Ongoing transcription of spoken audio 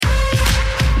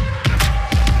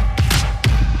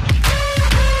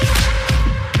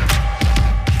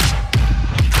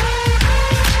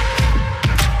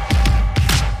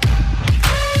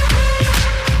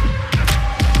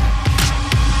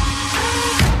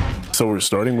So we're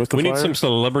starting with the We fire? need some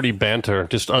celebrity banter.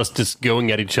 Just us just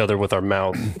going at each other with our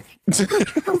mouth.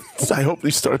 I hope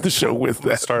they start the show with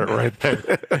that. Start right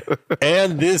there.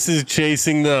 And this is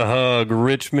Chasing the Hug,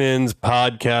 Richmond's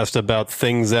podcast about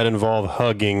things that involve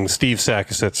hugging. Steve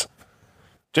Sackisitz.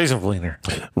 Jason Fleener.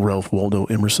 Ralph Waldo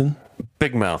Emerson.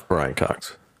 Big mouth Brian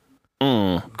Cox.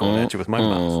 Going at you with my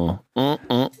mouth.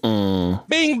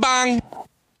 Bing bong.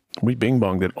 We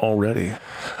bing-bonged it already.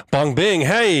 Bong bing.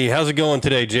 Hey, how's it going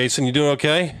today, Jason? You doing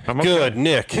okay? I'm okay. Good.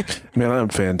 Nick. Man, I'm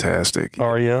fantastic.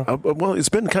 Are you? Well, it's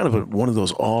been kind of one of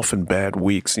those off and bad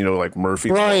weeks, like Murphy.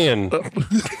 Brian.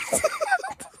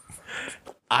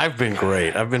 I've been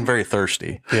great. I've been very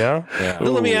thirsty. Yeah?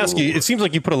 Well, let me ask you. It seems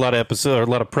like you put a lot of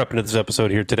prep into this episode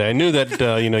here today. I knew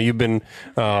that you've been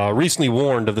recently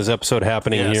warned of this episode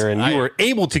happening here, and you were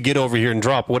able to get over here and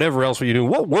drop whatever else were you doing.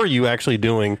 What were you actually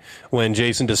doing when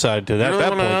Jason decided to? At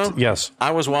that point, yes,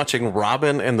 I was watching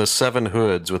Robin and the Seven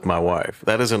Hoods with my wife.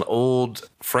 That is an old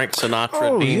Frank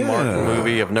Sinatra, Dean Martin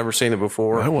movie. I've never seen it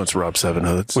before. I once robbed Seven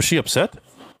Hoods. Was she upset?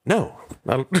 No.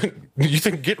 You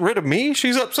think get rid of me?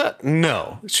 She's upset?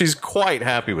 No. She's quite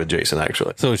happy with Jason,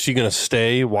 actually. So is she going to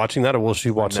stay watching that, or will she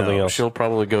watch something else? She'll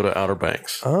probably go to Outer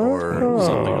Banks or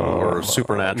something, or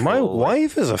Supernatural. My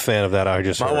wife is a fan of that.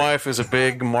 My wife is a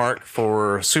big mark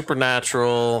for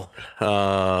Supernatural,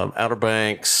 Outer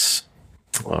Banks.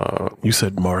 You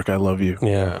said Mark, I love you.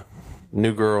 Yeah.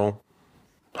 New Girl.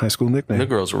 High school nickname. New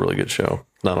Girl's a really good show.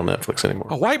 Not on Netflix anymore.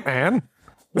 A white man?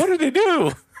 What did he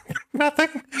do? Nothing.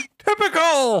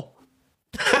 Typical.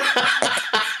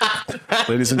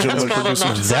 Ladies and gentlemen,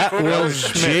 producers. That was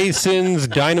Jason's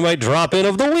dynamite drop-in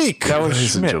of the week. That was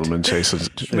Ladies and Schmidt. gentlemen, Jason.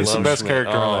 He's the best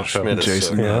character on that show. Schmidt is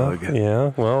Jason. so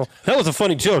Yeah, well, that was a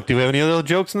funny joke. Do we have any other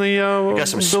jokes in the... got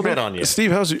some Schmidt on you.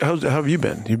 Steve, how have you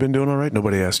been? You been doing all right?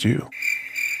 Nobody asked you.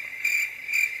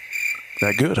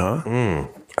 That good, huh?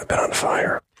 I've been on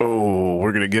fire. Oh,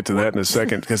 we're going to get to that in a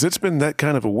second because it's been that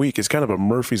kind of a week. It's kind of a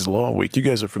Murphy's Law week. You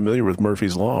guys are familiar with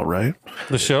Murphy's Law, right?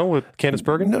 The show with Candace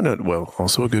Bergen? No. Well,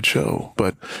 also a good show.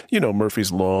 But,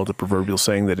 Murphy's Law, the proverbial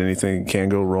saying that anything can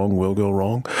go wrong will go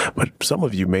wrong. But some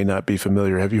of you may not be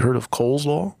familiar. Have you heard of Cole's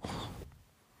Law?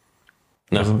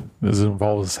 No. Does it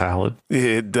involve a salad?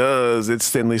 It does. It's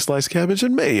thinly sliced cabbage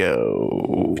and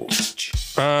mayo.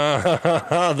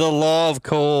 The law of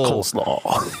Cole. Cole's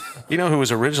Law. You know who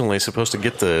was originally supposed to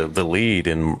get the lead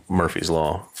in Murphy's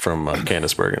Law from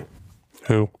Candace Bergen?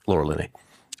 Who? Laura Linney.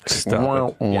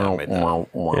 Stop it. Yeah, I made that.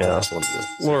 Yeah.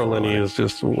 Laura Linney is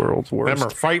just the world's worst. Them are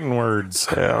fighting words.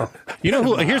 Yeah. You know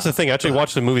who? Here's the thing. I actually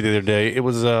watched the movie the other day. It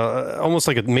was almost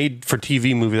like a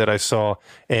made-for-TV movie that I saw,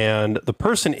 and the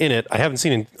person in it I haven't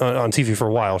seen on TV for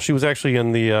a while. She was actually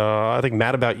in the I think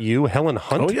Mad About You, Helen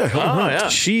Hunt. Oh yeah, Helen Hunt. Yeah.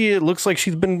 She looks like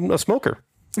she's been a smoker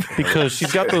because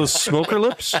she's got those smoker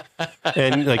lips,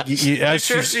 and like as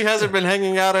Sure, she hasn't been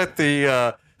hanging out at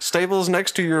the stables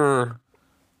next to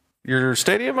your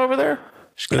stadium over there?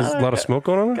 there's a lot of smoke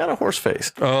going on. Got a horse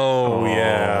face. Oh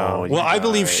yeah. Well, I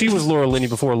believe she was Laura Linney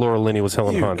before Laura Linney was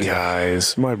Helen You Hunt.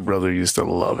 guys, my brother used to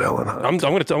love Helen Hunt. I'm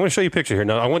going to show you a picture here.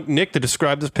 Now, I want Nick to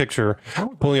describe this picture.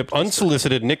 Pulling up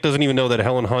unsolicited. Nick doesn't even know that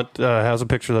Helen Hunt has a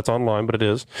picture that's online, but it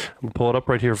is. I'm going to pull it up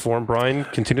right here for him. Brian,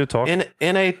 continue to talk.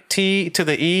 N-A-T to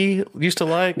the E used to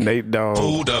like. Nate Dogg.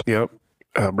 Hold up. Yep.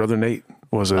 Brother Nate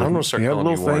was a. I'm going to start he had a calling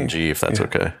you little Warren thing. G if that's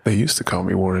okay. They used to call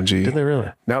me Warren G. Did they really?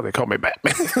 Now they call me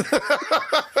Batman.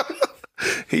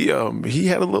 He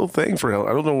had a little thing for Helen.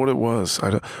 I don't know what it was.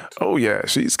 Oh yeah,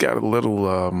 she's got a little.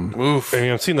 Oof. I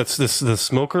mean, I've seen the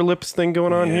smoker lips thing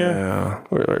going on here. Yeah.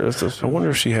 Where is this? I wonder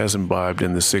if she has imbibed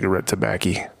in the cigarette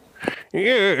tobacco.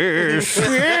 Yes,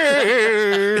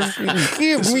 yes.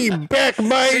 Give me back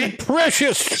my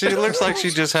precious. She looks like she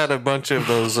just had a bunch of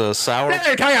those sour.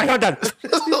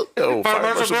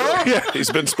 Oh, yeah,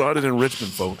 he's been spotted in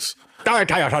Richmond, folks.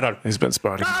 He's been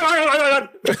spotted. I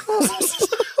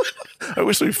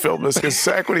wish we filmed this because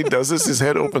Zach, when he does this, his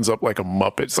head opens up like a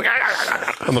Muppet. It's like,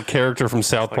 I'm a character from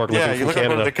South Park Yeah, looking you from look like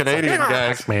one of the Canada. Canadian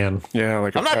guys. Man. yeah,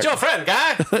 like I'm not your friend,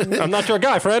 guy. I'm not your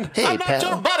guy, friend. I'm not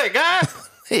your buddy, guy.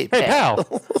 Hey, Hey,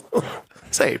 pal.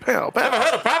 Say, pal. Ever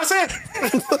heard of privacy?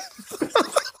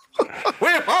 We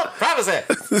want privacy.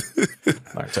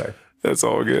 All right, sorry. That's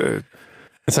all good.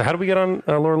 So how do we get on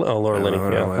Laura Linney?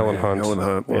 Yeah, Helen Hunt. Helen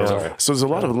Hunt. Yeah. Sorry. So there's a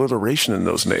lot of alliteration in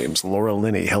those names. Laura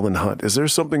Linney, Helen Hunt. Is there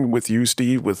something with you,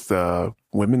 Steve, with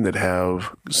women that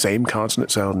have same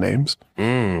consonant sound names?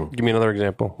 Give me another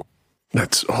example.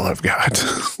 That's all I've got.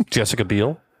 Jessica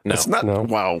Biel. No. It's not. No.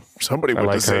 Wow. Somebody went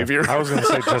like to her. Xavier. I was going to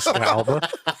say Jessica Alba.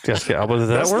 Jessica Alba. Does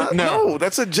that That's work? not- no,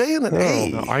 that's a J and an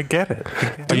A. No, I get it.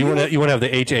 Oh, you want to have the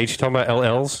HH? You talking about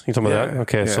LLs? You talking about that?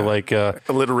 Okay, so yeah. like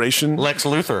Alliteration. Lex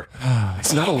Luthor.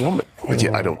 It's not a woman.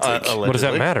 Yeah, I don't think. What does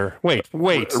that matter? Wait.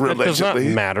 That does not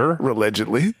matter.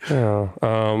 Allegedly.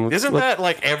 Isn't that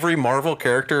like every Marvel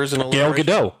character is an Gail alliteration?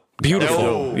 Gadot. Beautiful.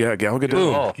 Oh, yeah, Gal Gadot.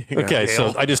 Boom. Okay,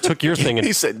 so I just took your thing and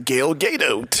He said Gail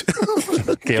Gadot.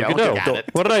 Gail Gadot.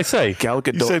 What did I say? Gal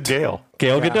Gadot. You said Gail.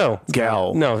 Gail Gadot.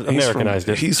 Gal. No, Americanized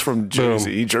it. He's from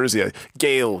Jersey. Jersey.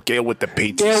 Gail with the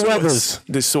peach. Gail sauce. Weathers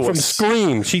The sauce. from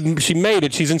Scream. She made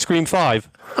it. She's in Scream 5.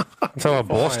 I'm talking about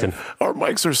Boston. Our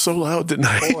mics are so loud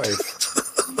tonight.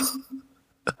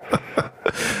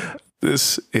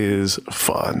 This is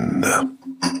fun.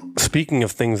 Speaking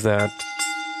of things that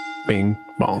Bing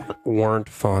bong. weren't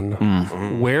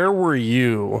fun, where were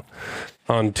you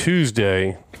on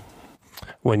Tuesday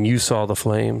when you saw the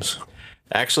flames?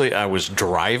 Actually, I was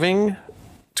driving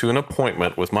to an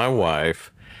appointment with my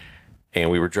wife,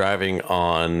 and we were driving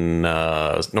on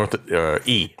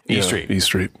E Street. E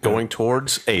Street. Going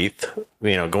towards 8th,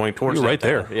 going towards You're right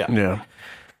there. Yeah. Yeah.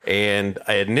 And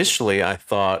initially I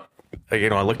thought, I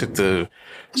looked at the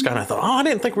sky and I thought, I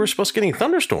didn't think we were supposed to get any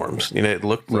thunderstorms. It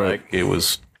looked like it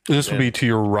was. This would be to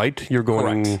your right. You're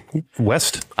going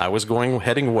west. I was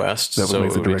heading west. That would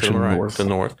make the it would be direction to the right, north. to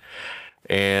north.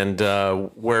 And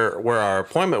where our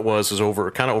appointment was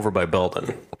kind of over by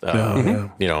Belden,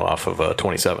 off of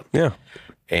 27. Yeah.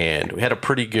 And we had a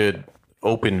pretty good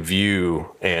open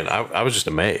view, and I was just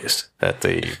amazed at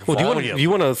the volume. Do you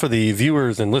want to, for the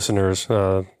viewers and listeners,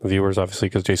 the viewers obviously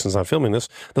because Jason's not filming this,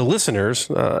 the listeners,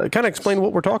 kind of explain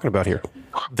what we're talking about here.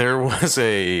 There was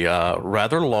a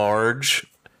rather large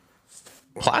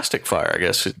plastic fire, I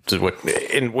guess.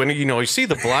 And when you see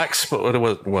the black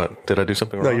smoke, what did I do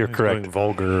something wrong? No, you're correct. Doing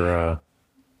vulgar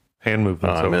hand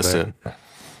movements. I over missed there. it.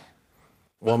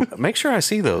 Well, make sure I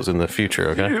see those in the future,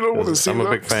 okay? You don't want to see I'm a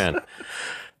big those. fan.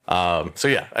 So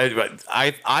yeah,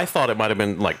 I thought it might have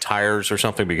been like tires or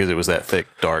something because it was that thick,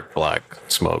 dark, black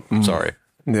smoke. Sorry,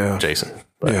 Yeah. Jason.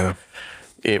 But Yeah.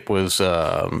 it was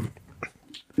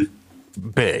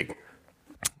big,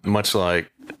 much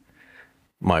like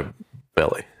my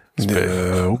belly. It's big.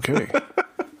 Okay.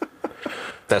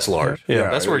 That's large. Yeah,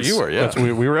 that's where you were. Yeah, That's,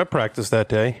 we were at practice that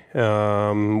day.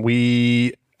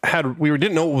 We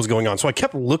didn't know what was going on, so I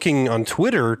kept looking on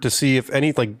Twitter to see if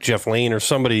any like Jeff Lane or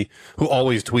somebody who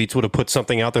always tweets would have put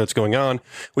something out there that's going on.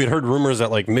 We had heard rumors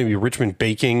that like maybe Richmond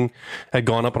baking had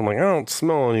gone up, and I'm like, I don't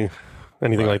smell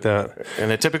anything like that.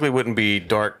 and it typically wouldn't be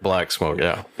dark black smoke.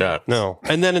 Yeah. No.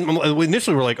 And then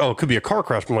initially we're like, oh, it could be a car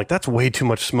crash. I'm like, that's way too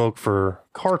much smoke for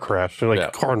car crash. They're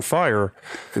like car on fire.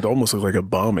 It almost looked like a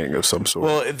bombing of some sort.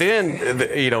 Well, then,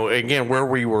 again, where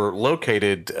we were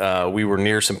located, we were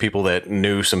near some people that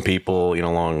knew some people,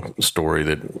 long story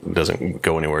that doesn't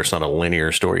go anywhere. It's not a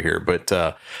linear story here.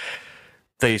 But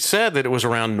they said that it was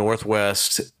around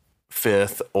Northwest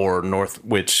 5th or North,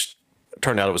 which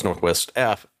turned out it was Northwest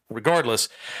F. Regardless,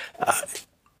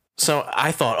 so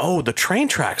I thought, the train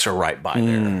tracks are right by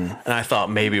there. And I thought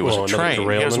maybe it was a another train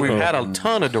derailment? because we've had a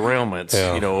ton of derailments,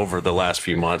 over the last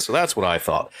few months. So that's what I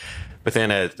thought. But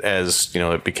then as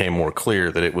it became more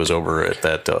clear that it was over at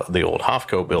that the old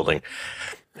Hofco building.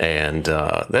 And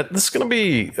that this is going to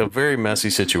be a very messy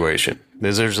situation.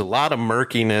 There's a lot of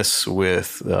murkiness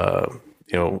with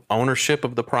ownership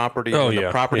of the property. The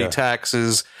property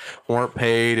taxes weren't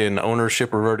paid and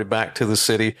ownership reverted back to the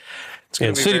city.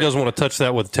 And the city doesn't want to touch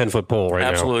that with a 10-foot pole right now.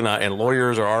 Absolutely not. And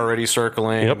lawyers are already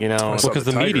circling, Because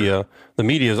the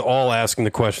media is all asking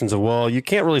the questions of, well, you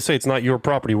can't really say it's not your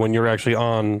property when you're actually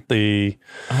on the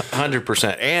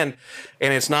 100%. And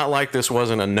it's not like this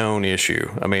wasn't a known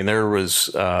issue. I mean, there was,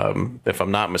 if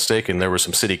I'm not mistaken, there was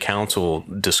some city council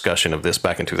discussion of this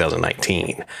back in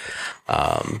 2019.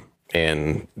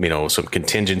 And, some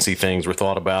contingency things were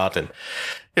thought about, and,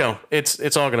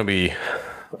 it's all going to be,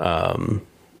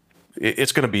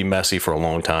 it's going to be messy for a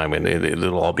long time, and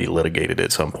it'll all be litigated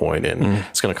at some point, and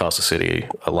it's going to cost the city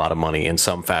a lot of money in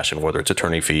some fashion, whether it's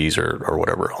attorney fees or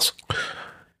whatever else.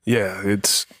 Yeah,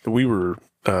 we were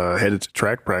headed to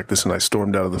track practice, and I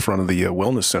stormed out of the front of the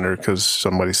wellness center because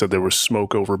somebody said there was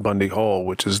smoke over Bundy Hall,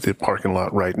 which is the parking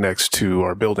lot right next to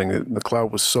our building. The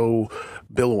cloud was so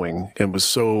billowing and was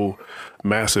so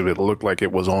massive, it looked like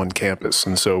it was on campus.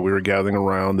 And so we were gathering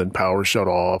around, and power shut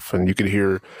off, and you could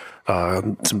hear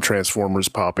some transformers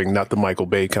popping, not the Michael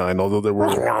Bay kind, although there were.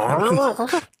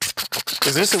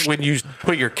 Is this when you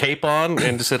put your cape on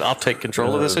and just said, I'll take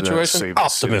control of the situation?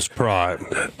 Optimus Prime.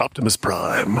 Optimus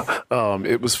Prime.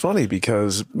 It was funny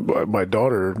because my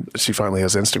daughter, she finally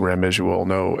has Instagram, as you all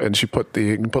know, and she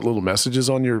you can put little messages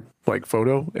on your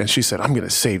photo, and she said, I'm going to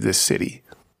save this city.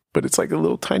 but it's like a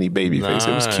little tiny baby face.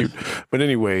 It was cute. But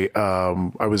anyway,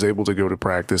 I was able to go to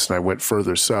practice, and I went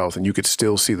further south, and you could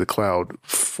still see the cloud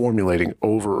formulating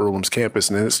over Earlham's campus,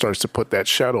 and then it starts to put that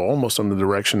shadow almost on the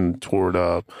direction toward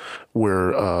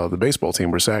where the baseball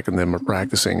team, where Zach and them are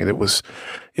practicing, and it was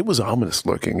ominous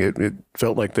looking. It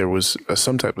felt like there was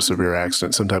some type of severe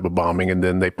accident, some type of bombing, and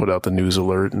then they put out the news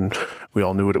alert, and we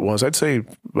all knew what it was. I'd say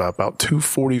about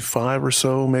 2:45 or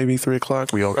so, maybe 3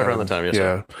 o'clock. We all right around the time,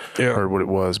 yes, heard what it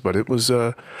was, but it was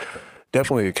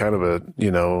definitely a kind of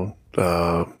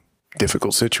a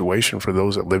difficult situation for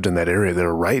those that lived in that area.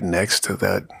 They're right next to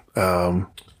that 100%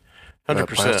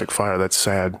 plastic fire. That's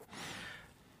sad.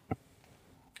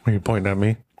 Are you pointing at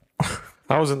me?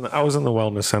 I was in the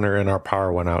wellness center and our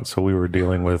power went out, so we were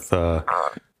dealing with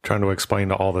trying to explain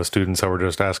to all the students that were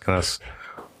just asking us,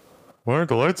 "Why aren't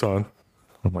the lights on?"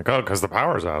 I'm like, "Oh, because the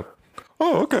power's out."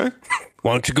 "Oh, okay."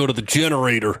 Why don't you go to the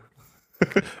generator?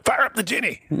 Fire up the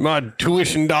Jenny. My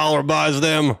tuition dollar buys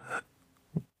them.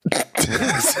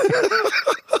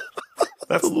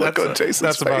 That's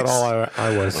about all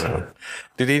I was.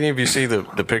 Did any of you see the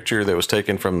picture that was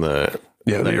taken from the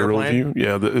airplane view?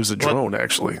 Yeah, it was a drone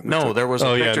actually. No, there was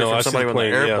a picture from somebody on the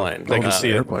airplane. I can see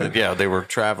it. Yeah, they were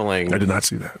traveling. I did not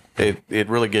see that. It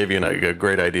really gave you a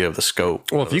great idea of the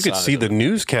scope. Well, if you could see the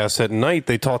newscast at night,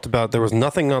 they talked about there was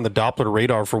nothing on the Doppler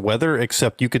radar for weather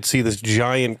except you could see this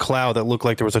giant cloud that looked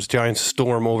like there was a giant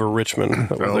storm over Richmond.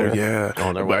 Yeah.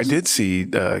 But I did see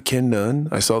Ken Nunn.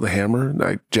 I saw the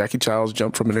Hammer. Jackie Childs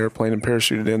jumped from an airplane and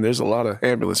parachuted in. There's a lot of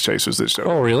ambulance chasers that show.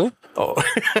 Oh, really? Oh.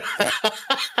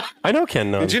 I know Ken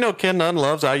Nunn. Did you know Ken Nunn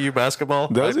loves IU basketball?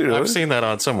 Does he really? I've seen that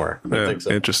on somewhere. I think so.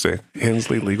 Interesting.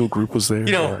 Hensley Legal Group was there.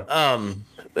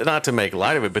 Not to make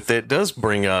light of it, but it does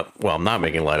bring up, well, I'm not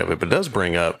making light of it, but it does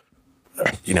bring up,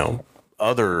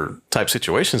 other type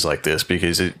situations like this,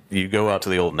 because you go out to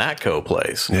the old Natco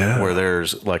place where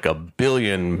there's like a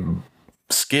billion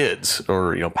skids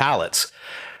or, pallets.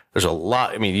 There's a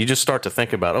lot. I mean, you just start to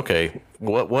think about, okay,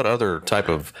 what other type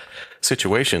of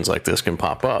situations like this can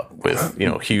pop up with,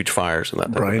 huge fires and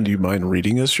that. Brian, do you mind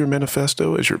reading us your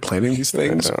manifesto as you're planning these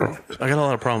things? I got a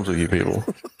lot of problems with you people.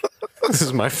 This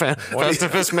is my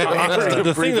Festivus manifesto.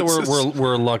 The thing that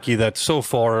we're lucky that so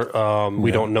far we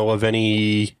don't know of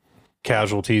any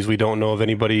casualties. We don't know of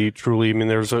anybody truly. I mean,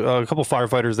 there's a couple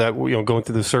firefighters that going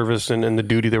through the service and the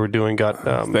duty they were doing got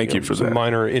thank you for some that.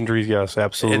 Minor injuries. Yes,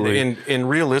 absolutely. In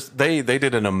realist, they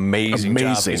did an amazing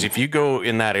job. Because if you go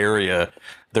in that area,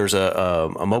 there's a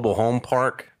mobile home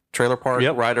park. Trailer park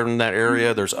right in that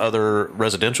area. There's other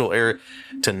residential area.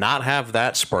 To not have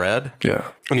that spread.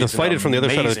 Yeah. And to fight it from the other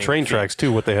side of the train tracks,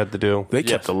 too, what they had to do. They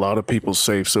kept a lot of people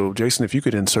safe. So, Jason, if you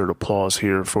could insert applause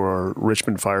here for our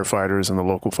Richmond firefighters and the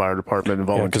local fire department and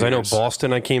volunteers. Because I know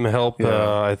Boston, I came to help.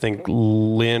 I think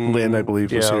Lynn, I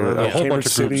believe, was here. A whole bunch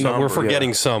of groups. We're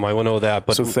forgetting some. I will know that.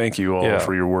 But so thank you all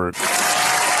for your work.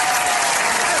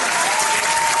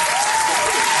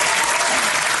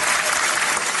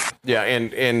 Yeah,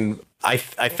 and I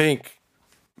think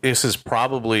this is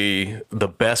probably the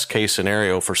best case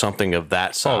scenario for something of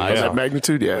that size. That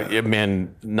magnitude, I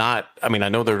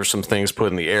know there were some things put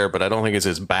in the air, but I don't think it's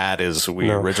as bad as we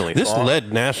originally thought. This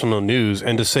led national news,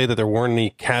 and to say that there weren't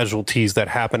any casualties that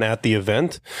happened at the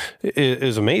event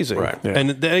is amazing. Right. Yeah.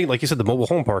 And they, like you said, the mobile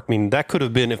home park, I mean, that could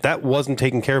have been, if that wasn't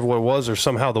taking care of what it was, or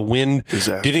somehow the wind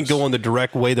didn't go in the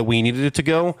direct way that we needed it to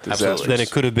go, then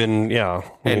it could have been,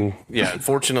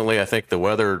 Unfortunately, I think the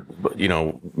weather,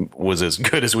 was as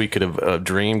good as we could have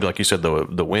dreamed. Like you said,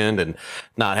 the wind and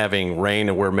not having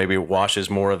rain, where maybe it washes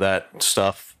more of that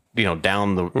stuff,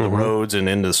 down the roads and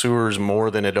into the sewers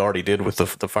more than it already did with the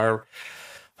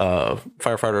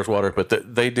firefighters' water.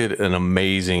 But they did an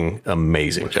amazing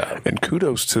job. And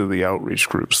kudos to the outreach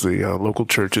groups, the local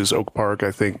churches. Oak Park,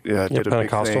 I think, did a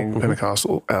Pentecostal. big thing.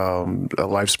 Pentecostal,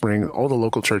 Life Spring, all the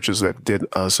local churches that did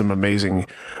some amazing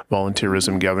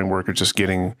volunteerism, gathering work, or just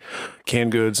getting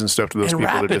canned goods and stuff to those people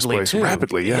that are displaced.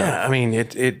 Rapidly, yeah. I mean,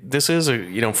 this is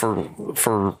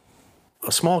for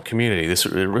a small community, it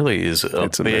really is a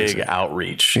big amazing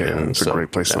outreach. Yeah, it's a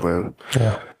great place to live.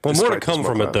 Yeah. Well, more to come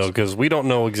from it, though, because we don't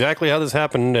know exactly how this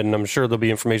happened, and I'm sure there'll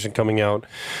be information coming out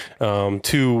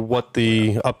to what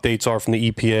the updates are from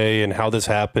the EPA and how this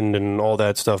happened and all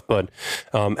that stuff. But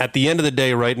at the end of the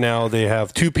day, right now, they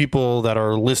have 2 people that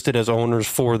are listed as owners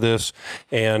for this,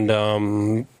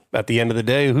 and at the end of the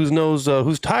day, who knows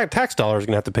whose tax dollars are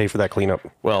going to have to pay for that cleanup?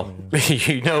 Well,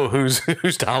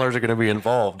 whose dollars are going to be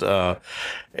involved,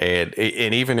 and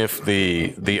even if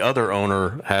the other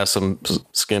owner has some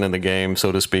skin in the game,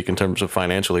 so to speak, in terms of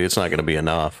financially, it's not going to be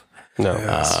enough. No.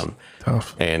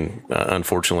 Tough. And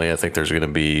unfortunately, I think there's going to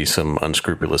be some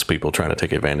unscrupulous people trying to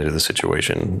take advantage of the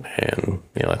situation. And,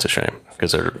 that's a shame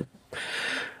because they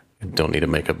don't need to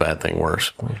make a bad thing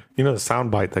worse. The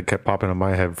soundbite that kept popping in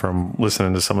my head from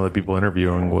listening to some of the people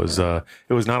interviewing was, it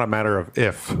was not a matter of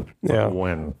if, but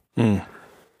when.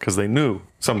 Because they knew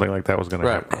something like that was going to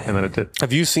happen, and then it did.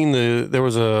 Have you seen there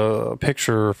was a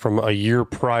picture from a year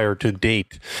prior to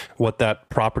date, what that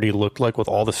property looked like with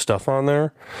all the stuff on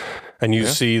there? And you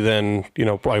see then,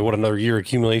 probably what another year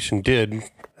accumulation did,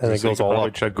 and it goes all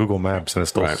up. Check Google Maps, and it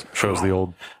still shows the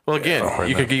old. Well, again,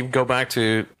 you could go back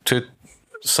to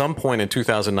some point in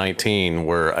 2019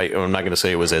 where I'm not going to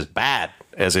say it was as bad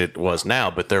as it was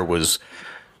now, but there was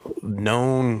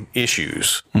known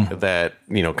issues that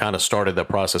kind of started the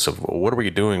process of what are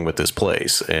we doing with this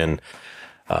place, and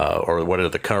or what are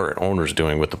the current owners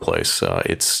doing with the place.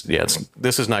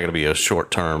 This is not going to be a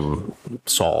short-term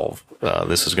solve.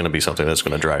 This is going to be something that's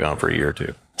going to drag on for a year or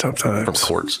two. Tough times from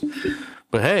courts.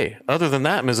 But hey, other than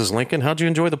that, Mrs. Lincoln, how'd you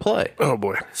enjoy the play? Oh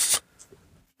boy,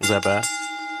 was that bad?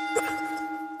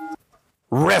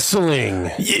 Wrestling,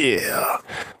 yeah.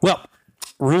 Well,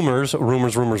 rumors are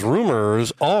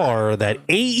that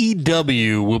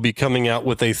AEW will be coming out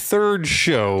with a third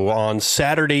show on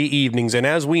Saturday evenings. And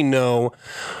as we know,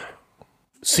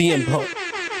 CM Punk...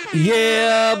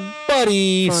 Yeah,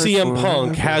 buddy. CM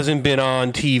Punk hasn't been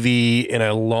on TV in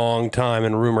a long time,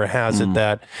 and rumor has it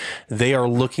that they are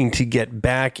looking to get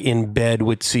back in bed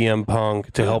with CM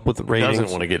Punk to help with the ratings.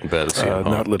 Doesn't want to get in bed with CM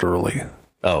Punk. Not literally.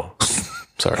 Oh,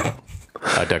 sorry.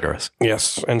 I digress.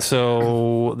 Yes, and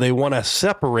so they want to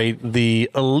separate the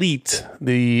elite,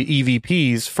 the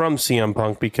EVPs, from CM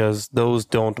Punk because those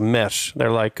don't mesh.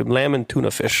 They're like lamb and tuna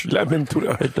fish. Lamb and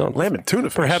tuna. They don't. Lamb and tuna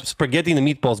fish. Perhaps spaghetti and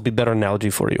the meatballs would be a better analogy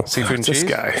for you. Seafood and This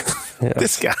cheese? guy. Yeah.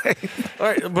 This guy. All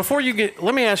right, before you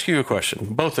let me ask you a question,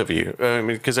 both of you.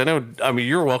 Because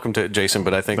you're welcome to it, Jason,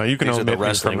 but I think You can these are omit the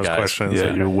wrestling me from guys. questions.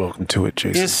 Yeah, you're welcome to it,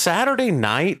 Jason. Is Saturday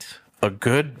night a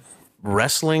good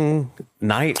wrestling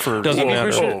night for Doesn't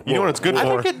matter. You know what it's good I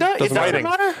for? think it doesn't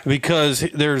matter. Because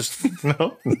there's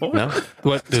No.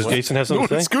 what does Jason have You know something what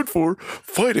to it's say? good for?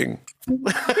 Fighting.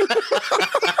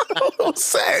 I'm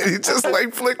sad. He just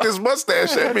flicked his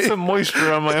mustache at me. Some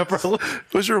moisture on my upper lip.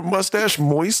 Was your mustache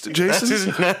moist,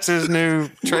 Jason? That's his new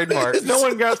trademark. No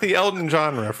one got the Elton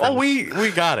John reference. Oh,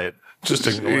 we got it. just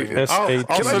ignoring it. That's I'll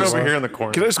a- sit over here in the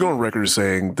corner. Can I just go on record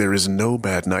saying there is no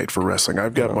bad night for wrestling?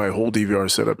 I've got my whole DVR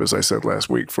set up, as I said last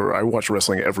week. I watch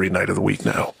wrestling every night of the week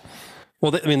now.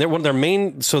 Well, they're one of their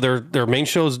main. So their main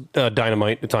show's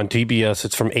Dynamite. It's on TBS.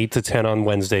 It's from 8 to 10 on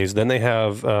Wednesdays. Then they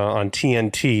have on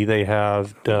TNT. They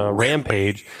have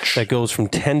Rampage that goes from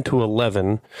 10 to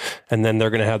 11, and then they're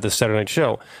going to have the Saturday night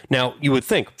show. Now you would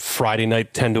think Friday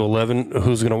night 10 to 11.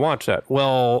 Who's going to watch that?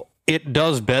 Well, it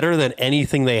does better than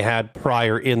anything they had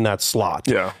prior in that slot.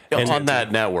 Yeah. On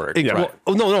that network.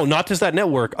 Well, no, not just that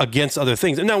network, against other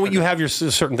things. And now you have your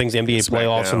certain things, NBA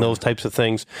playoffs and those types of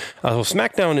things. So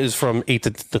SmackDown is from 8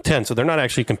 to 10, so they're not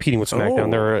actually competing with SmackDown.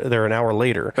 They're an hour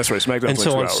later. That's right. SmackDown's And so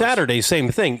like 2 on hours. Saturday,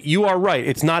 same thing. You are right.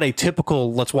 It's not a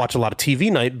typical let's watch a lot of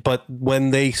TV night, but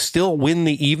when they still win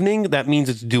the evening, that means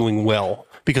it's doing well.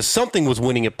 Because something was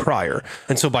winning it prior.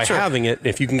 And so by having it,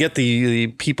 if you can get the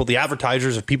people, the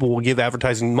advertisers, if people will give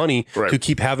advertising money to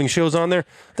keep having shows on there,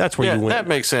 that's where you win. That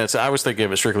makes sense. I was thinking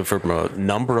of it strictly from a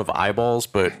number of eyeballs,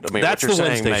 but I mean, that's what you're the saying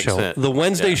Wednesday makes show. sense. The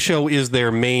Wednesday show is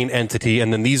their main entity,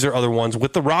 and then these are other ones.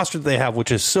 With the roster that they have,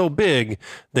 which is so big,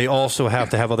 they also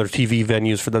have to have other TV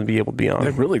venues for them to be able to be on.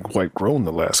 They've really quite grown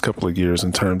the last couple of years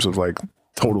in terms of like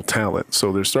total talent.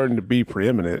 So they're starting to be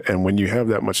preeminent. And when you have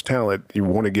that much talent, you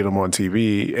want to get them on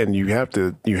TV, and you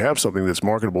have something that's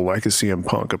marketable, like a CM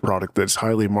Punk, a product that's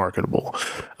highly marketable.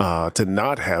 To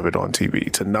not have it on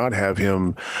TV, to not have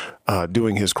him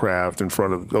doing his craft in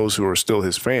front of those who are still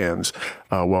his fans,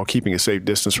 while keeping a safe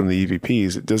distance from the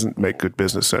EVPs, it doesn't make good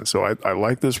business sense. So I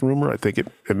like this rumor. I think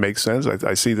it makes sense.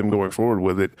 I see them going forward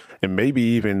with it, and maybe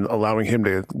even allowing him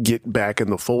to get back in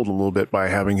the fold a little bit by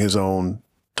having his own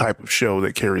type of show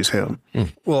that carries him.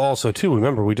 Well, also, too,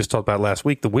 remember, we just talked about last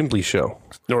week, the Wembley show.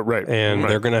 Oh, right. And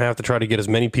they're going to have to try to get as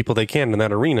many people they can in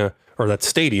that arena or that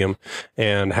stadium.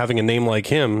 And having a name like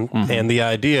him and the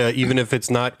idea, even if it's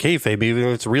not kayfabe, even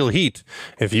if it's real heat,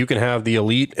 if you can have the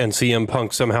Elite and CM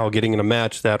Punk somehow getting in a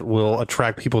match that will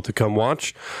attract people to come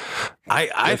watch.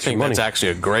 I think that's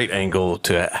actually a great angle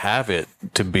to have it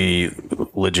to be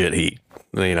legit heat.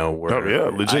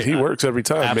 legit. He works every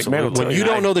time. Absolutely. McMahon will tell When you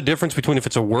don't know the difference between if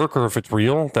it's a work or if it's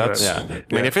real, that's I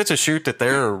mean, if it's a shoot that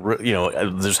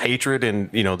there's hatred and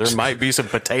there might be some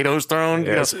potatoes thrown.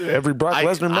 Yes, every Brock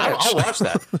Lesnar match. I'll watch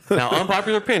that. Now,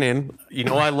 unpopular opinion.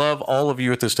 I love all of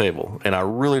you at this table, and I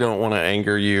really don't want to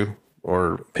anger you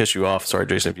or piss you off. Sorry,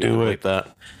 Jason, if you didn't like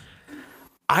that.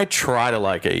 I try to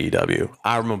like AEW.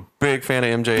 I'm a big fan of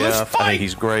MJF. I think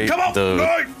he's great. Come on, go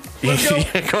ahead.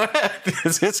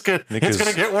 It's good. It's going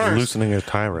to get worse. Loosening his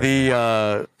tie right.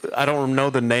 I don't know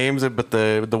the names, but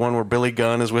the one where Billy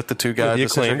Gunn is with the two guys, the the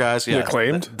sister guys. Yeah,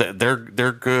 Acclaimed. They're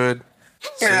good.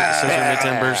 Scissor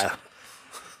Timbers.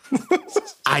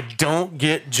 I don't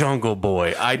get Jungle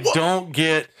Boy. I don't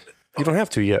get. you don't have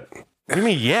to yet. What do you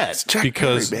mean yes?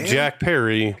 Because Jack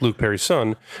Perry, Luke Perry's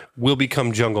son, will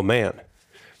become Jungle Man.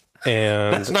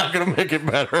 And That's not going to make it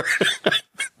better.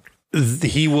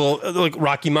 he will, like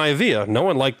Rocky Maivia. No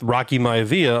one liked Rocky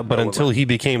Maivia, but until he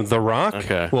became The Rock,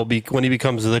 when he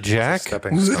becomes the Jack.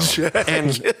 And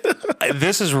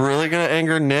this is really going to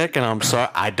anger Nick, and I'm sorry.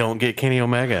 I don't get Kenny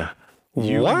Omega.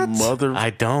 What? I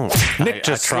don't. Nick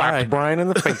just slapped Brian in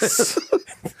the face.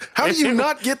 How do you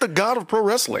not get the God of Pro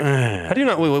Wrestling? How do you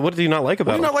not? Wait, what do you not like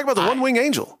about What do you him? not like about the One Wing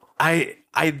Angel?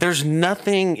 There's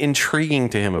nothing intriguing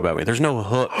to him about me. There's no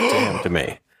hook to him to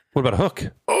me. What about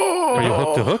Hook? Are you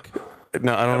hooked to Hook?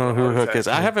 No, I don't know who Hook is.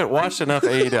 I haven't watched enough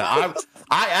AEW.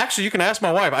 I actually, you can ask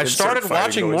my wife. I started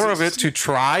watching more of it to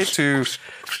try to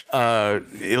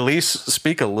at least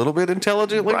speak a little bit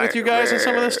intelligently with you guys and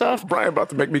some of this stuff. Brian about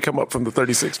to make me come up from the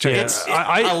 36 chance.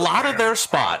 A lot of their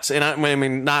spots, and I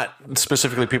mean, not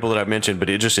specifically people that I mentioned, but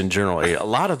just in general, a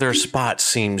lot of their spots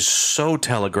seem so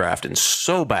telegraphed and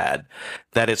so bad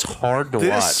that it's hard to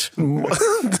watch. We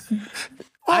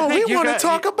want to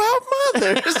talk about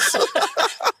mothers.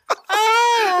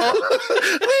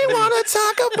 We want to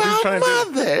talk about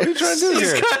mothers. He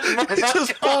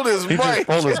just pulled his mic.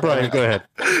 Brian, go ahead.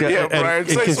 Yeah, Brian,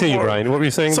 say continue, some more. Brian. What were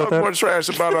you saying about Talk that? more trash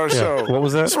about our show. What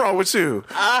was that? What's wrong with you?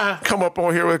 Come up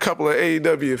on here with a couple of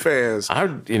AEW fans. Why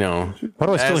do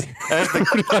I still?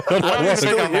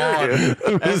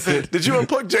 Did you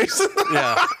unplug Jason?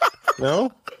 Yeah.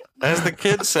 No. As the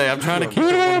kids say, I'm trying to keep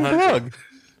it 100.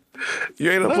 You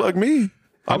ain't unplugged me.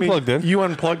 I'm plugged in. You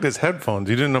unplugged his headphones.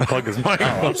 You didn't unplug his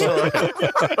microphone.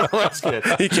 That's good.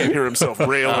 He can't hear himself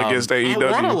rail against AEW.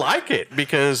 I want to like it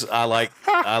because I like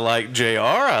JR.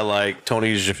 I like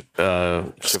Tony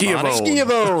Schiavone.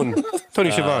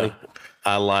 Tony Schiavone.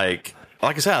 I like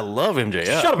I said, I love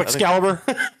MJF. Shut up, Excalibur.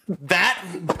 That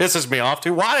pisses me off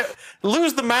too. Why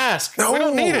lose the mask? We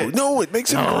don't need it. No, it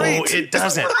makes it great. It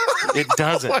doesn't. It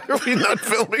doesn't. Why are we not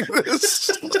filming this?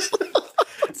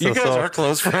 You guys are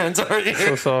close friends, aren't you?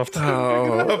 So soft.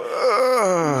 I'm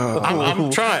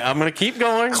trying. I'm going to keep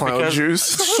going. Clown juice.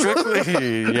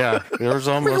 Strictly, yeah. There's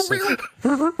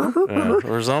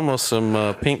almost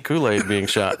some pink Kool-Aid being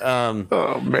shot.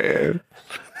 Oh man.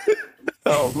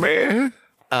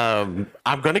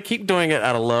 I'm going to keep doing it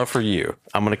out of love for you.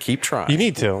 I'm going to keep trying. You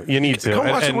need to. Come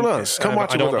watch it with us. Come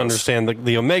watch it with us. I don't understand.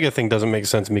 The Omega thing doesn't make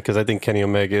sense to me because I think Kenny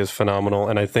Omega is phenomenal,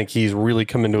 and I think he's really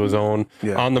come into his own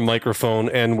on the microphone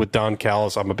and with Don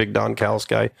Callis. I'm a big Don Callis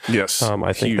guy. Yes.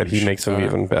 I think that he makes him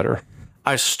even better.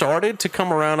 I started to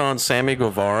come around on Sammy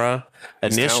Guevara.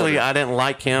 Initially, I didn't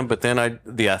like him, but then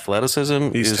the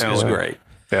athleticism is great.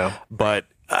 Yeah. But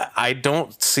I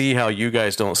don't see how you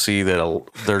guys don't see that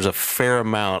there's a fair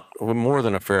amount, more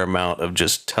than a fair amount of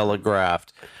just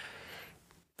telegraphed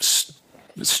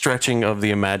stretching of the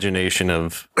imagination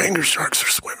of Banger sharks are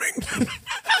swimming.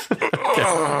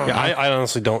 I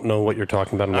honestly don't know what you're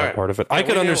talking about in that part of it. I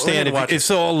could understand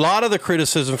so a lot of the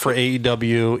criticism for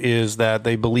AEW is that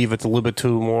they believe it's a little bit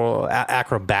too more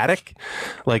acrobatic,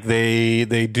 like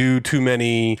they do too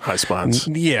many high spots.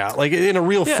 Yeah, like in a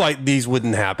real fight, these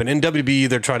wouldn't happen. In WWE,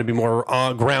 they're trying to be more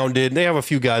grounded. They have a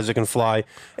few guys that can fly,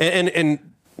 and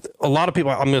a lot of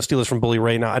people, I'm going to steal this from Bully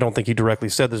Ray now. I don't think he directly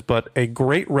said this, but a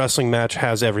great wrestling match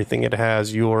has everything. It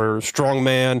has your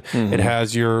strongman. It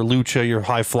has your lucha, your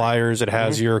high flyers. It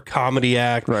has your comedy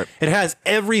act. Right. It has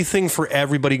everything for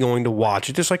everybody going to watch.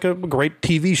 It's just like a great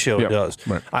TV show does.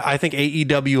 Right. I think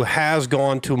AEW has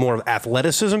gone to more of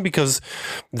athleticism because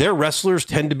their wrestlers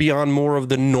tend to be on more of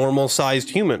the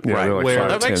normal-sized human. Yeah, right? like 5,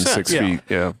 that 10, makes sense. 6 feet.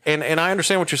 Yeah. And I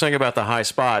understand what you're saying about the high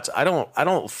spots. I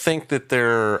don't think that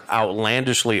they're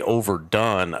outlandishly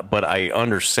overdone, but I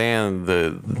understand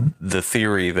the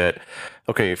theory that,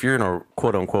 okay, if you're in a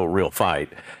quote unquote real fight,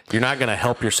 You're not going to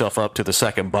help yourself up to the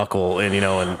second buckle,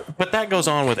 but that goes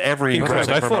on with every.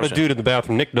 I fought a dude in the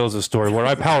bathroom. Nick knows this story where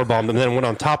I powerbombed him and then went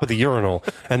on top of the urinal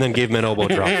and then gave him an elbow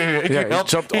drop. He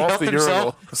jumped off the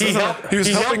urinal. He was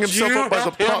helping himself up by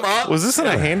the puck. Was this in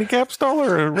a handicap stall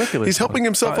or a regular? He's helping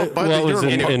himself up by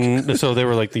the urinal. So they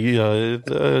were like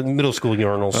the middle school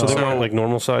urinals. So they weren't like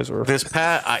normal size. Or this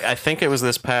Pat, I think it was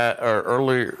this Pat or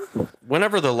earlier,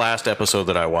 whenever the last episode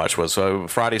that I watched was, so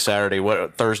Friday, Saturday,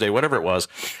 Thursday, whatever it was,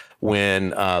 when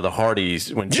the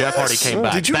Hardys, when Jeff Hardy came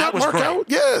back. Did you that not was mark great. out?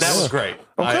 Yes. That was great.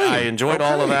 Okay. I enjoyed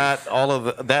all of that. All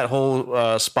of that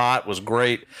whole spot was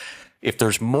great. If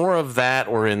there's more of that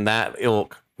or in that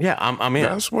ilk, yeah, I'm in.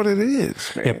 That's what it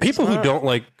is. Man. Yeah, people who don't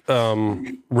like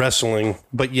wrestling,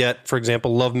 but yet, for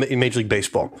example, love Major League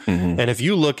Baseball. And if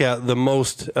you look at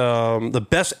the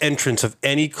best entrance of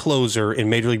any closer in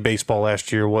Major League Baseball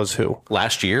last year was who?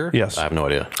 Last year? Yes. I have no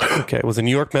idea. Okay, it was the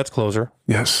New York Mets closer.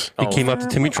 Yes. He came out to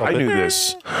Timmy Trumpet. I knew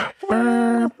this.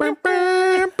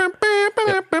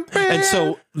 And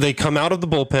so they come out of the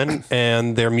bullpen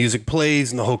and their music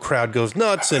plays and the whole crowd goes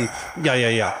nuts and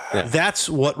yeah. That's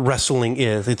what wrestling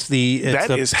is. It's the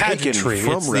pageantry.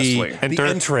 from it's wrestling. the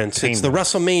entrance. It's the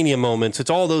WrestleMania moments. It's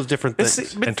all those different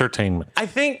things. Entertainment. I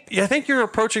think you're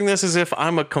approaching this as if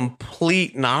I'm a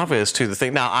complete novice to the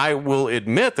thing. Now, I will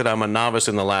admit that I'm a novice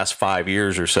in the last 5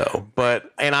 years or so,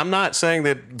 and I'm not saying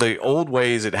that the old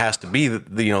ways it has to be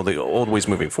the old ways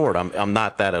moving forward. I'm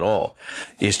not that at all.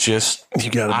 It's just You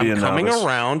gotta be I'm a coming novice.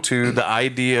 around to the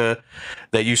idea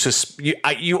that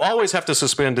you always have to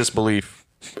suspend disbelief,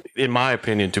 in my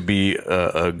opinion, to be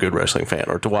a good wrestling fan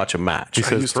or to watch a match. He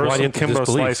says, throw some Kimbo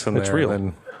Slice in there. It's real.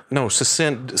 And No,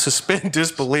 suspend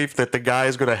disbelief that the guy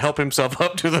is going to help himself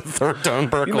up to the third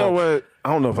turnbuckle. You know what? I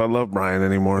don't know if I love Brian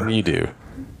anymore. You do.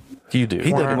 You do.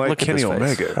 He doesn't like Look at Kenny his face.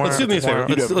 Omega. Let's do me a favor. I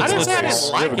didn't say I Let's-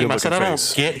 didn't like him. I said I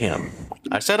don't get him.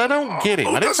 I said I don't get him.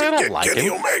 I didn't say I don't like Kenny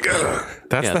him. Omega.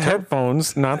 that's Yeah, the turn-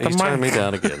 headphones, not the He's turning me mic.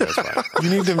 down again. That's fine. You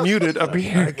need to mute it up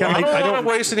here. I don't want to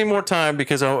waste any more time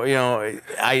because Who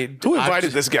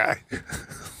invited this guy?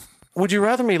 Would you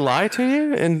rather me lie to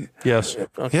you and Yes.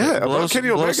 Yeah, blow, about Kenny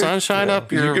blow Omega. sunshine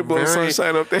up You your can blow very,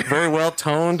 sunshine up there. very well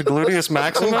toned gluteus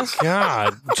maximus?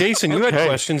 God, Jason, you had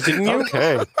questions, didn't you?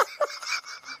 Okay.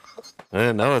 I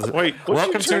didn't know. Wait, what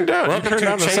welcome you turn down? You welcome turned to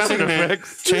down the sound chasing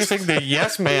effects. chasing the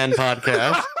Yes Man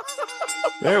podcast.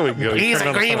 There we go. Please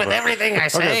agree with everything I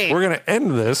say. Okay, we're going to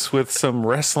end this with some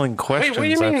wrestling questions what do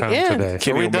you mean I found end? today.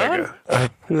 Kenny we Omega.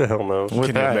 Who the hell knows? With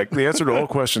Kenny that, Omega. The answer to all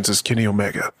questions is Kenny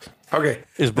Omega. okay.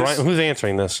 Is Brian? Who's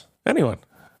answering this? Anyone?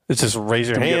 It's just raise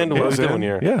your we get hand. a What are we buzz in? doing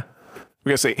here? Yeah. We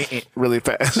gotta say really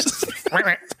fast.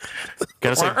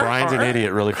 Gotta say Brian's an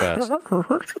idiot really fast.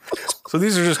 So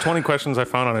these are just 20 questions I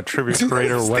found on a trivia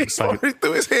creator website. He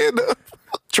threw his hand up.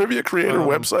 Trivia creator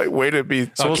website. Way to be.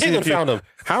 So we'll see Caitlin if you- found him.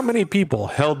 How many people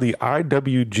held the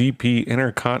IWGP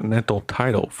Intercontinental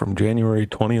title from January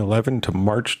 2011 to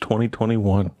March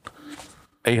 2021?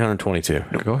 822.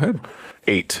 Go ahead.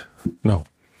 8. No.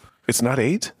 It's not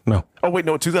 8? No. Oh, wait,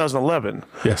 no, 2011.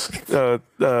 Yes.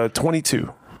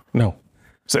 22. No.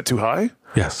 Is that too high?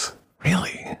 Yes.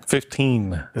 Really?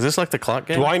 15. Is this like the clock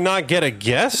game? Do I not get a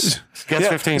guess? Guess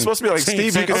 15. It's supposed to be like,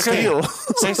 Steve, you can steal.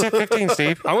 Say 15,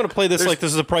 Steve. I want to play this like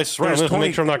this is the Price is Right. I'm There's going to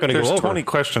make sure I'm not going to go there's over. 20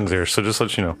 questions here, so just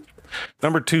let you know.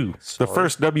 Number 2. The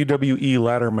first WWE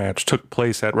ladder match took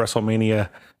place at WrestleMania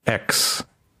X.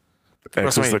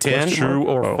 X is the WrestleMania 10? question True mark?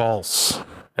 or Oh. false?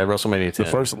 At WrestleMania 10.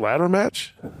 First ladder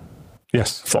match?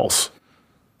 Yes. False.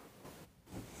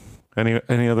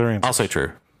 Any other answer? I'll say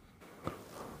true.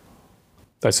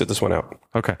 I sit this one out.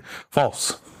 Okay.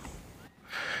 False.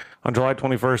 On July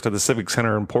 21st at the Civic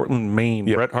Center in Portland, Maine,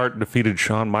 Yep. Bret Hart defeated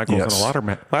Shawn Michaels Yes. in a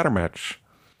ladder match.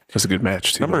 That's a good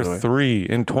match, too. by the Number way. 3,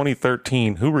 in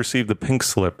 2013, who received the pink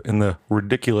slip in the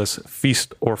ridiculous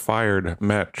Feast or Fired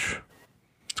match?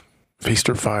 Feast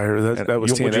or Fire. That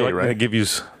was Would TNA, you like me to right? give you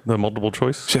the multiple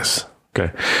choice? Yes.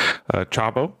 Okay.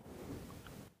 Chavo,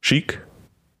 Sheik,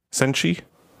 Senshi,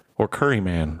 or Curry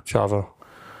Man? Chavo.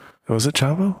 Was it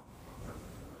Chavo?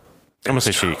 I'm going to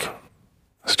say Sheik.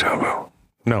 It's Chavo.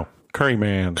 No, Curry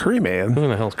Man. Curry Man. Who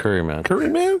the hell's Curry, man? Curry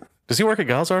Man? Does he work at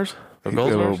Galzar's? Or Oh,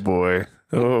 Golzar's? boy.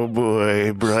 Oh,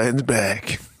 boy. Brian's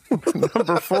back.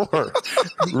 Number 4,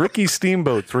 Ricky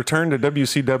Steamboat's return to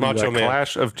WCW Macho at Man.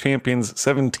 Clash of Champions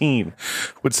 17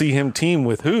 would see him team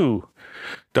with who?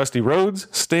 Dusty Rhodes,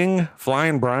 Sting,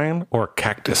 Flying Brian, or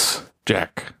Cactus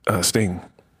Jack? Sting.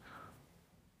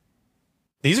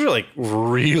 These are like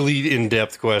really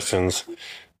in-depth questions.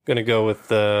 Going to go with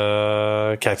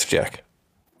Cactus Jack.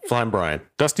 Flying Brian.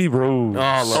 Dusty Rhodes.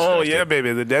 Oh, yeah,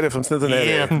 baby. The daddy from Cincinnati.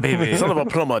 Yeah, baby. Son of a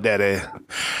promo daddy.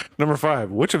 Number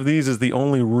 5. Which of these is the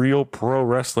only real pro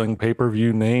wrestling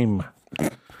pay-per-view name?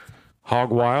 Hog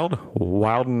Wild,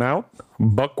 Wild and Out,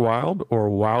 Buck Wild, or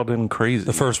Wild and Crazy?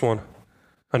 The first one.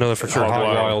 I know that for sure. Hog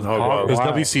Wild. Hog Wild. It was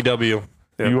Wild. WCW.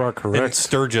 You are And correct.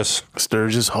 Sturgis.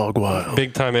 Sturgis Hog Wild.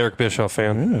 Big time Eric Bischoff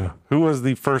fan. Yeah. Who was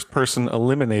the first person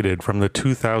eliminated from the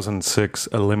 2006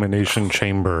 Elimination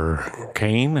Chamber?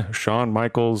 Kane, Shawn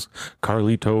Michaels,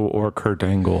 Carlito, or Kurt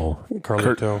Angle?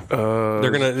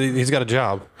 Carlito. He's got a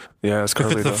job. Yeah, it's If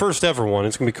it's the Carlito. first ever one,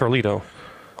 it's going to be Carlito.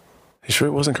 You sure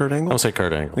it wasn't Kurt Angle? I'll say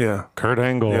Kurt Angle. Yeah. Kurt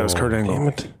Angle. Yeah, it was Kurt Angle. Damn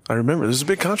it. I remember. This is a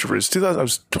big controversy. 2000, I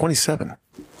was 27.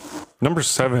 Number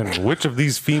 7. Which of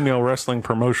these female wrestling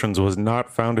promotions was not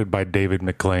founded by David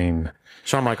McLean?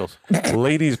 Shawn Michaels.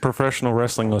 Ladies Professional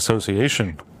Wrestling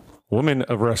Association, Women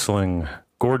of Wrestling,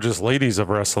 Gorgeous Ladies of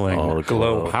Wrestling, Oh,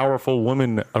 Glow. Powerful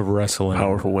Women of Wrestling.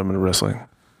 Powerful women in wrestling.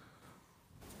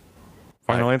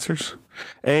 Final answers?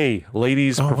 A.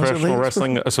 Ladies was it Professional Ladies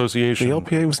Wrestling Association. The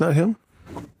LPA was not him?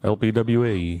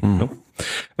 LPWA. Nope.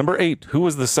 Number 8. Who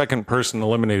was the second person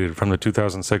eliminated from the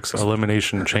 2006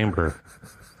 Elimination Chamber?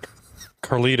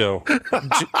 Carlito.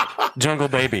 Jungle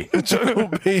Baby. Jungle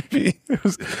Baby.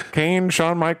 Kane,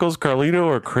 Shawn Michaels, Carlito,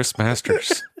 or Chris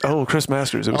Masters? Oh, Chris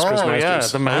Masters. It was Chris Oh, yeah.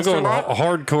 Masters. The I'm Master going Lock.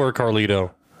 hardcore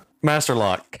Carlito. Master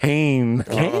Lock. Kane.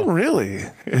 Kane, really?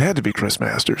 It had to be Chris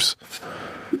Masters.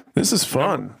 This is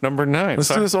fun. Number 9. Let's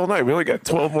do this all night. We only got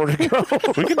 12 more to go.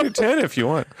 We can do 10 if you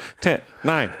want. 10.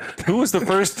 9. Who was the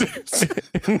first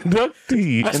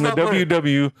inductee in the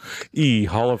WWE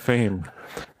Hall of Fame?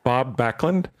 Bob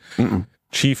Backlund?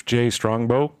 Chief Jay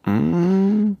Strongbow?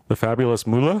 The Fabulous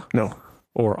Moolah? No.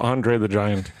 Or Andre the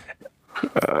Giant?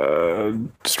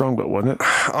 Strongbow, wasn't it?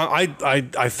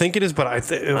 I think it is, but I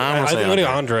think say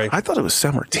Andre. I thought it was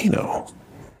San Martino.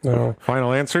 No.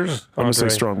 Final answers? I'm going to say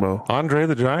Andre. Strongbow. Andre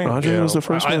the Giant? Andre was the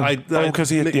first one. Because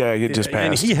he just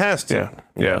passed. And he has to.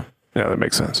 Yeah, that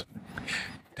makes sense.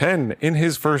 10. In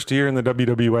his first year in the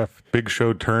WWF, Big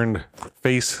Show turned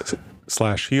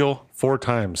face/heel 4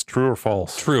 times. True or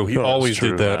false? True. He always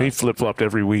did that. He flip flopped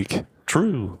every week.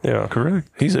 True. Yeah. Correct.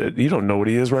 You don't know what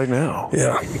he is right now.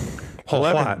 Yeah.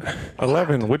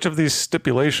 11. Which of these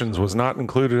stipulations was not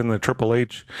included in the Triple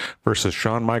H versus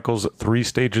Shawn Michaels 3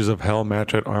 Stages of Hell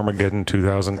match at Armageddon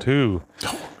 2002?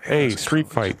 A. Street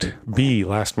fight. B.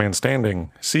 Last man standing.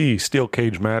 C. Steel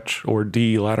cage match. Or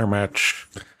D. Ladder match.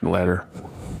 Ladder.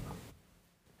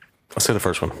 I'll say the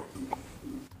first one.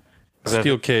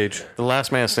 Steel cage. The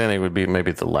last man standing would be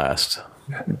maybe the last.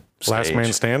 Last stage.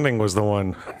 man standing was the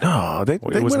one. No, they It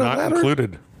was went a not ladder?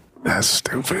 included. That's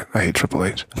stupid. I hate Triple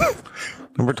H.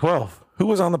 Number 12. Who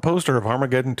was on the poster of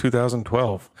Armageddon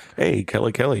 2012? A.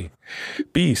 Kelly.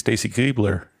 B. Stacy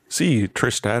Keibler. C.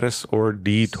 Trish Stratus. Or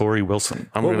D. Tori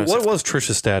Wilson. What was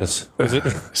Trish's status? Was it?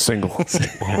 Single.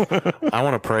 I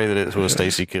want to pray that it was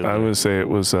Stacy Keibler. I would say it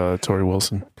was Tori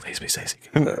Wilson. Please be Stacy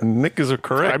Keibler. Nick is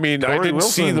correct. I mean, I Tori didn't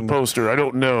see the Wilson. poster. I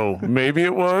don't know. Maybe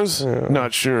it was.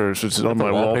 Not sure. It's on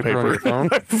my Wallpaper on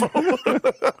wallpaper. your phone?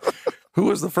 Who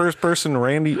was the first person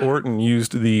Randy Orton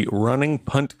used the running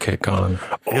punt kick on?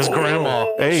 His grandma.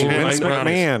 A. She Vince didn't like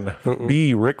McMahon.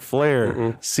 B. Ric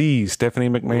Flair. C. Stephanie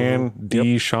McMahon.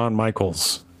 D. Shawn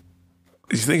Michaels.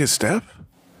 You think it's Steph?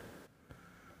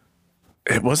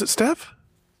 Was it Steph?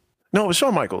 No, it was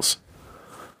Shawn Michaels.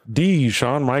 D.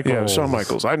 Shawn Michaels. Yeah, it was Shawn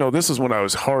Michaels. I know this is when I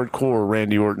was hardcore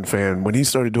Randy Orton fan. When he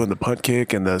started doing the punt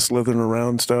kick and the slithering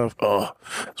around stuff. Oh,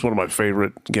 it's one of my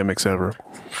favorite gimmicks ever.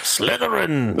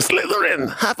 Slytherin.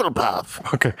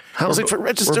 Hufflepuff. Okay. How's it for We're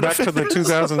registered back to the offenders?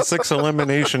 2006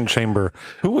 Elimination Chamber.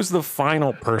 Who was the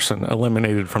final person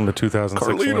eliminated from the 2006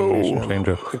 Elimination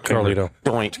Chamber? Carlito.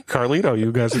 Doink. Carlito,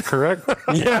 you guys are correct.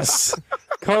 Yes.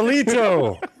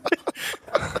 Carlito.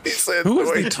 Who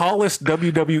is the tallest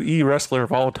WWE wrestler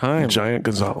of all time? Giant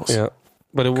Gonzalez. Yeah.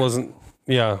 But it wasn't.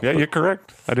 Yeah. Yeah, you're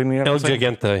correct. I didn't even El have to say.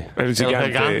 Gigante. El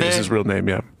Gigante is his real name,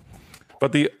 yeah.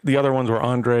 But the other ones were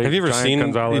Andre. Have you ever Giant seen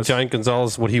Gonzalez. Giant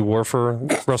Gonzalez, what he wore for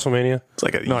WrestleMania? It's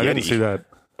like a No, I didn't see that.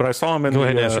 But I saw him in Go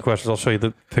ahead and the ask the questions. I'll show you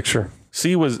the picture.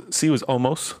 C was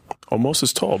almost. Almost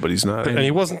as tall, but he's not. And he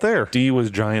wasn't there. D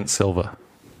was Giant Silva.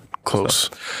 Close.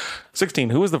 16.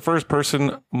 Who was the first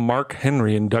person Mark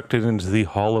Henry inducted into the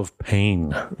Hall of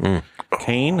Pain?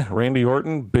 Kane, Randy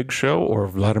Orton, Big Show, or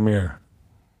Vladimir?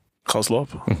 Kozlov?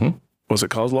 Mm-hmm. Was it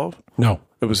Kozlov? No,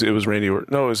 It was Randy Orton.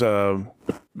 No, it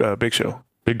was Big Show.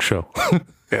 Big Show.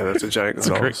 Yeah, that's a Giant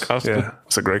Gonzalez. great costume. Yeah,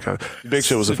 it's a great costume. Big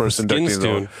Show was the first Skin inductee.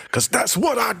 stone. Because that's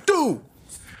what I do.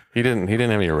 He didn't have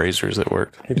any razors that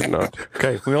worked. He did not.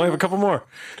 Okay, we only have a couple more.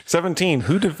 17.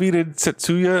 Who defeated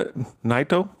Setsuya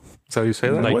Naito? Is that how you say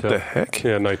that? What Naito. the heck?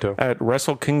 Yeah, Naito. At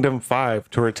Wrestle Kingdom 5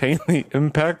 to retain the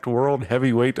Impact World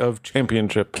Heavyweight of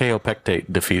Championship. KO Pectate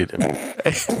defeated him.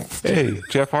 A.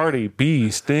 Jeff Hardy. B.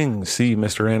 Sting. C.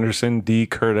 Mr. Anderson. D.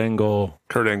 Kurt Angle.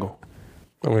 Kurt Angle.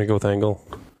 I'm going to go with Angle.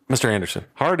 Mr. Anderson.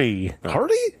 Hardy.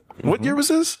 Hardy? What year was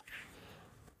this?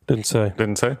 Didn't say.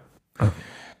 Didn't say.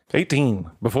 18.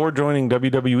 Before joining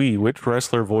WWE, which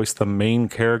wrestler voiced the main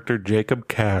character Jacob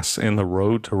Cass in the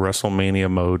Road to WrestleMania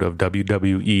mode of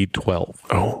WWE 12?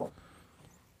 Oh.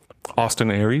 Austin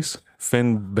Aries,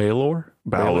 Finn Balor,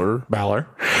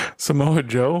 Samoa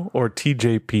Joe, or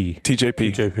TJP?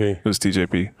 TJP. It was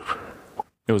TJP.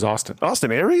 It was Austin.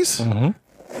 Austin Aries?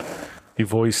 He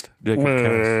voiced Jacob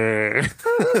Cass.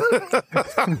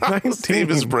 19. Steve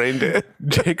is brain dead.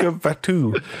 Jacob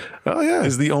Fatu Oh, yeah.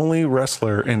 is the only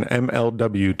wrestler in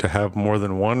MLW to have more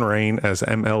than one reign as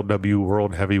MLW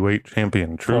World Heavyweight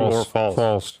Champion. True or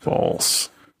false? False.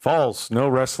 False. No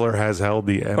wrestler has held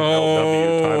the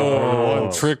MLW title more than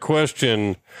once. Trick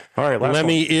question. All right, last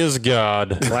Lemmy is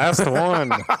God. one. Last one.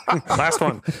 Last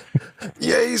one.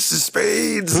 Yes,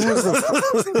 spades.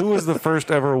 Who was the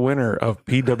first ever winner of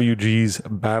PWG's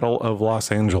Battle of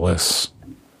Los Angeles?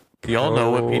 Y'all know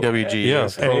what PWG Yeah,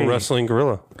 is. Pro Wrestling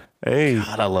Gorilla. A.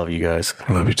 God, I love you guys.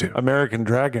 I love you too. American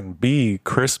Dragon. B.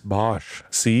 Chris Bosch.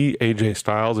 C. AJ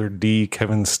Styles. Or D.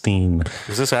 Kevin Steen.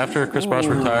 Is this after Chris Bosh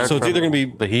retired? So it's from either going to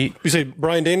be the Heat. You say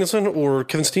Brian Danielson or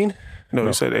Kevin Steen? No,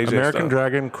 you said AJ American Styles.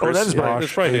 Dragon. Chris that is Brian- Bosch.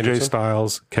 that's Brian AJ Danielson.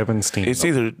 Styles. Kevin Steen. It's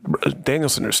either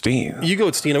Danielson or Steen. You go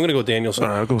with Steen. I'm going to go with Danielson. All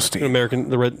right, I'll go with Steen. The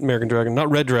American Dragon,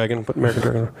 not Red Dragon, but American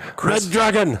Dragon. Red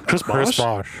Dragon. Chris Chris Bosh?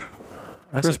 Bosch.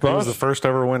 Chris He was Bosh. the first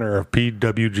ever winner of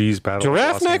PWG's Battle of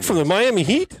Giraffe Los neck from the Angeles. Miami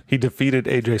Heat. He defeated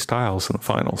AJ Styles in the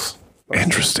finals.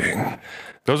 Interesting.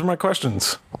 Those are my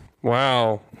questions.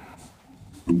 Wow.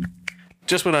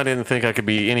 Just when I didn't think I could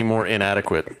be any more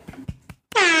inadequate.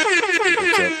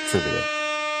 Except trivia.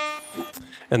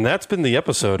 And that's been the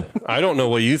episode. I don't know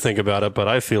what you think about it, but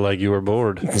I feel like you were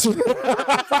bored.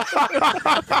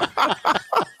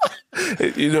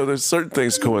 You know, there's certain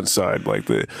things coincide, like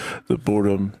the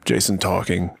boredom, Jason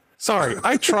talking. Sorry,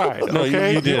 I tried. No,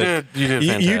 Okay, you did. You did You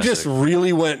fantastic. just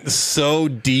really went so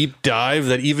deep dive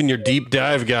that even your deep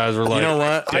dive guys were like, know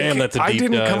what? damn, that's a deep I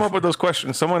didn't dive. come up with those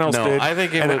questions. Someone else No, did. I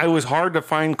think it and would- it was hard to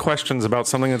find questions about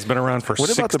something that's been around for What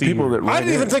 60 about the people years. that I write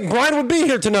didn't even in? think Brian would be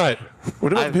here tonight.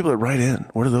 What about the people that write in?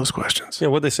 What are those questions? Yeah,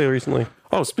 what'd they say recently?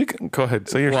 Oh, speaking. Go ahead.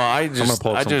 Say your. Well, I I'm gonna just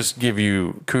pull up I some. just give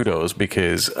you kudos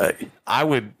because I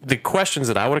would the questions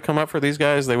that I would have come up for these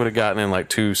guys they would have gotten in like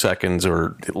 2 seconds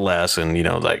or less, and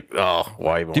like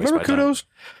why even? Do you remember Kudos?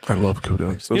 I love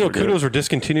kudos. Those You know, are good. Kudos were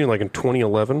discontinued like in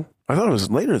 2011, I thought it was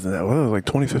later than that. I thought it was like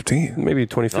 2015. maybe I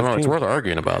don't know. It's 2015. worth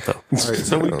arguing about though.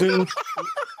 So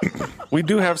we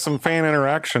do have some fan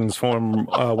interactions from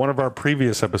one of our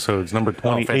previous episodes, number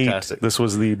 28. fantastic. This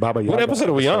was the Baba Yaga. What episode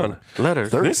are we on? Letter.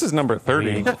 This is number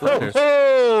 30.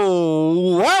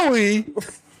 Oh, wowie!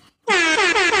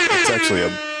 It's actually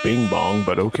a bing bong,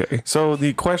 but okay. So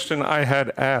the question I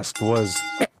had asked was,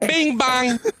 Bing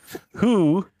bang!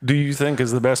 who do you think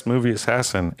is the best movie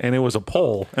assassin? And it was a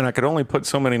poll, and I could only put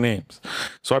so many names.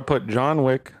 So I put John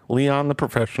Wick, Leon the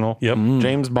Professional,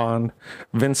 James Bond,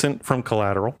 Vincent from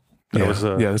Collateral. That was,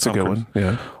 That's a good Tom one.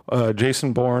 Yeah. Cruise,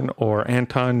 Jason Bourne, or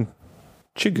Anton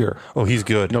Chigurh. Oh, he's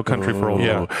good. No Country for Old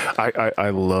Men. I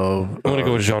love. I'm gonna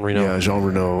go with Jean Reno. Yeah, Jean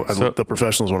Reno. The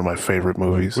Professional is one of my favorite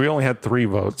movies. We only had 3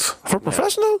 votes. For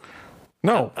Professional?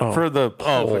 No, for the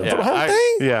poll. yeah. For the whole I-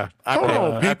 thing?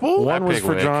 Yeah. people. One was picked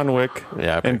for Wick. John Wick,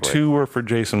 Yeah, I picked and Wick. 2 were for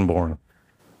Jason Bourne.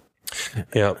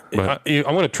 Yeah. I'm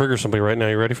going to trigger somebody right now.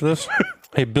 You ready for this?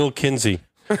 Hey, Bill Kinsey.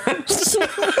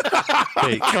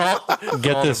 Hey,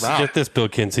 get this, Bill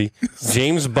Kinsey.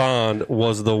 James Bond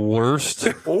was the worst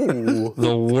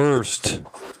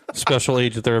special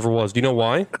agent there ever was. Do you know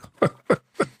why?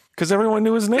 Because everyone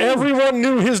knew his name. Everyone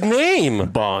knew his name.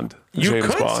 Bond. You James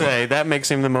could Bond. say that makes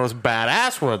him the most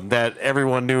badass one. That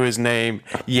everyone knew his name,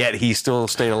 yet he still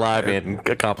stayed alive and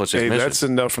accomplished his Hey, mission. that's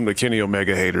enough from the Kenny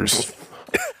Omega haters.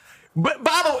 But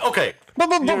by the way, okay.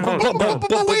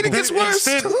 But wait, it gets worse.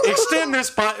 Extend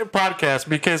this podcast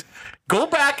because go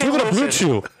back and Look at a blue listen.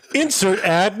 chew. Insert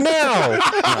ad now.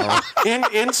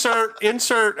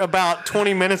 Insert about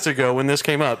 20 minutes ago when this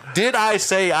came up. Did I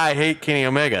say I hate Kenny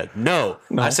Omega? No.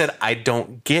 I said I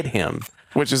don't get him.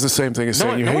 Which is the same thing as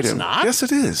saying you no, hate it's him. not. Yes,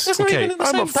 it is. It's not Okay, even the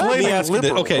I'm same a thing. flaming Let me ask you this.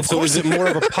 liberal. Okay, Of so course is it more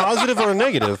of a positive or a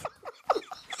negative?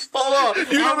 Hold on.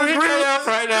 You don't I'm agree?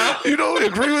 right now. You don't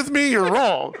agree with me? You're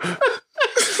wrong.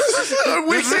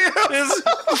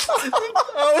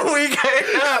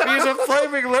 He's a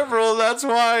flaming liberal. That's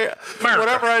why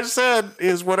whatever I said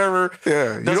is whatever.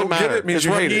 Yeah, you doesn't don't matter. get it means it's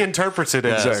you what hate he it. interprets it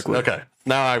as. Exactly. Okay,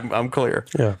 now I'm clear.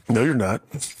 Yeah. No, you're not.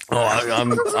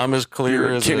 Oh, I'm as clear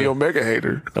You're a as Kenny Omega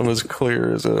hater. I'm as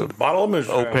clear as a Bottle of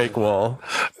opaque wall.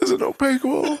 It's an opaque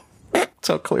wall. That's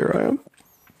how clear I am.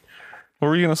 What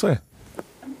were you going to say?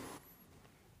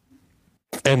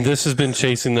 And this has been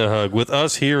Chasing the Hug. With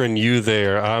us here and you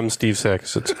there, I'm Steve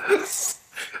Sackett.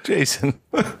 Jason.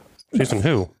 Jason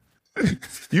who?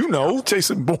 You know,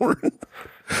 Jason Bourne.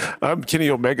 I'm Kenny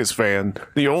Omega's fan.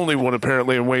 The only one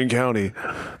apparently in Wayne County.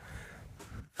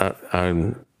 I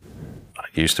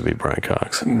used to be Brian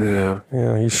Cox. Yeah.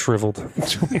 Yeah, he's shriveled.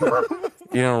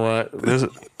 You know what?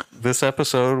 This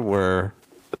episode where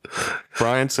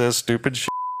Brian says stupid shit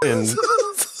and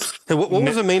Hey, what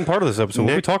was the main part of this episode? What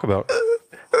did we talk about?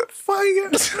 Fire.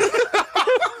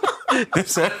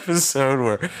 this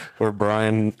episode where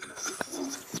Brian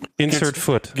Insert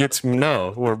foot.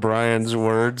 where Brian's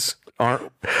words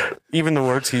aren't even the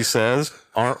words he says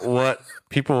aren't what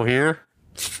people hear.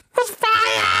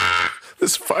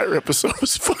 This fire episode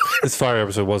was fire. This fire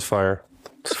episode was fire.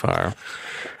 It's fire.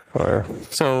 Fire.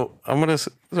 So I'm gonna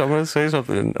say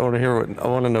something. I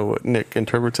want to know what Nick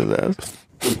interprets it as.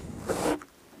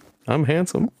 I'm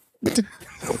handsome.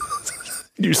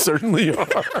 You certainly are.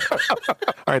 All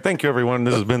right, thank you, everyone.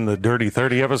 This has been the Dirty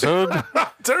 30 episode.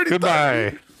 Dirty Goodbye.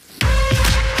 30.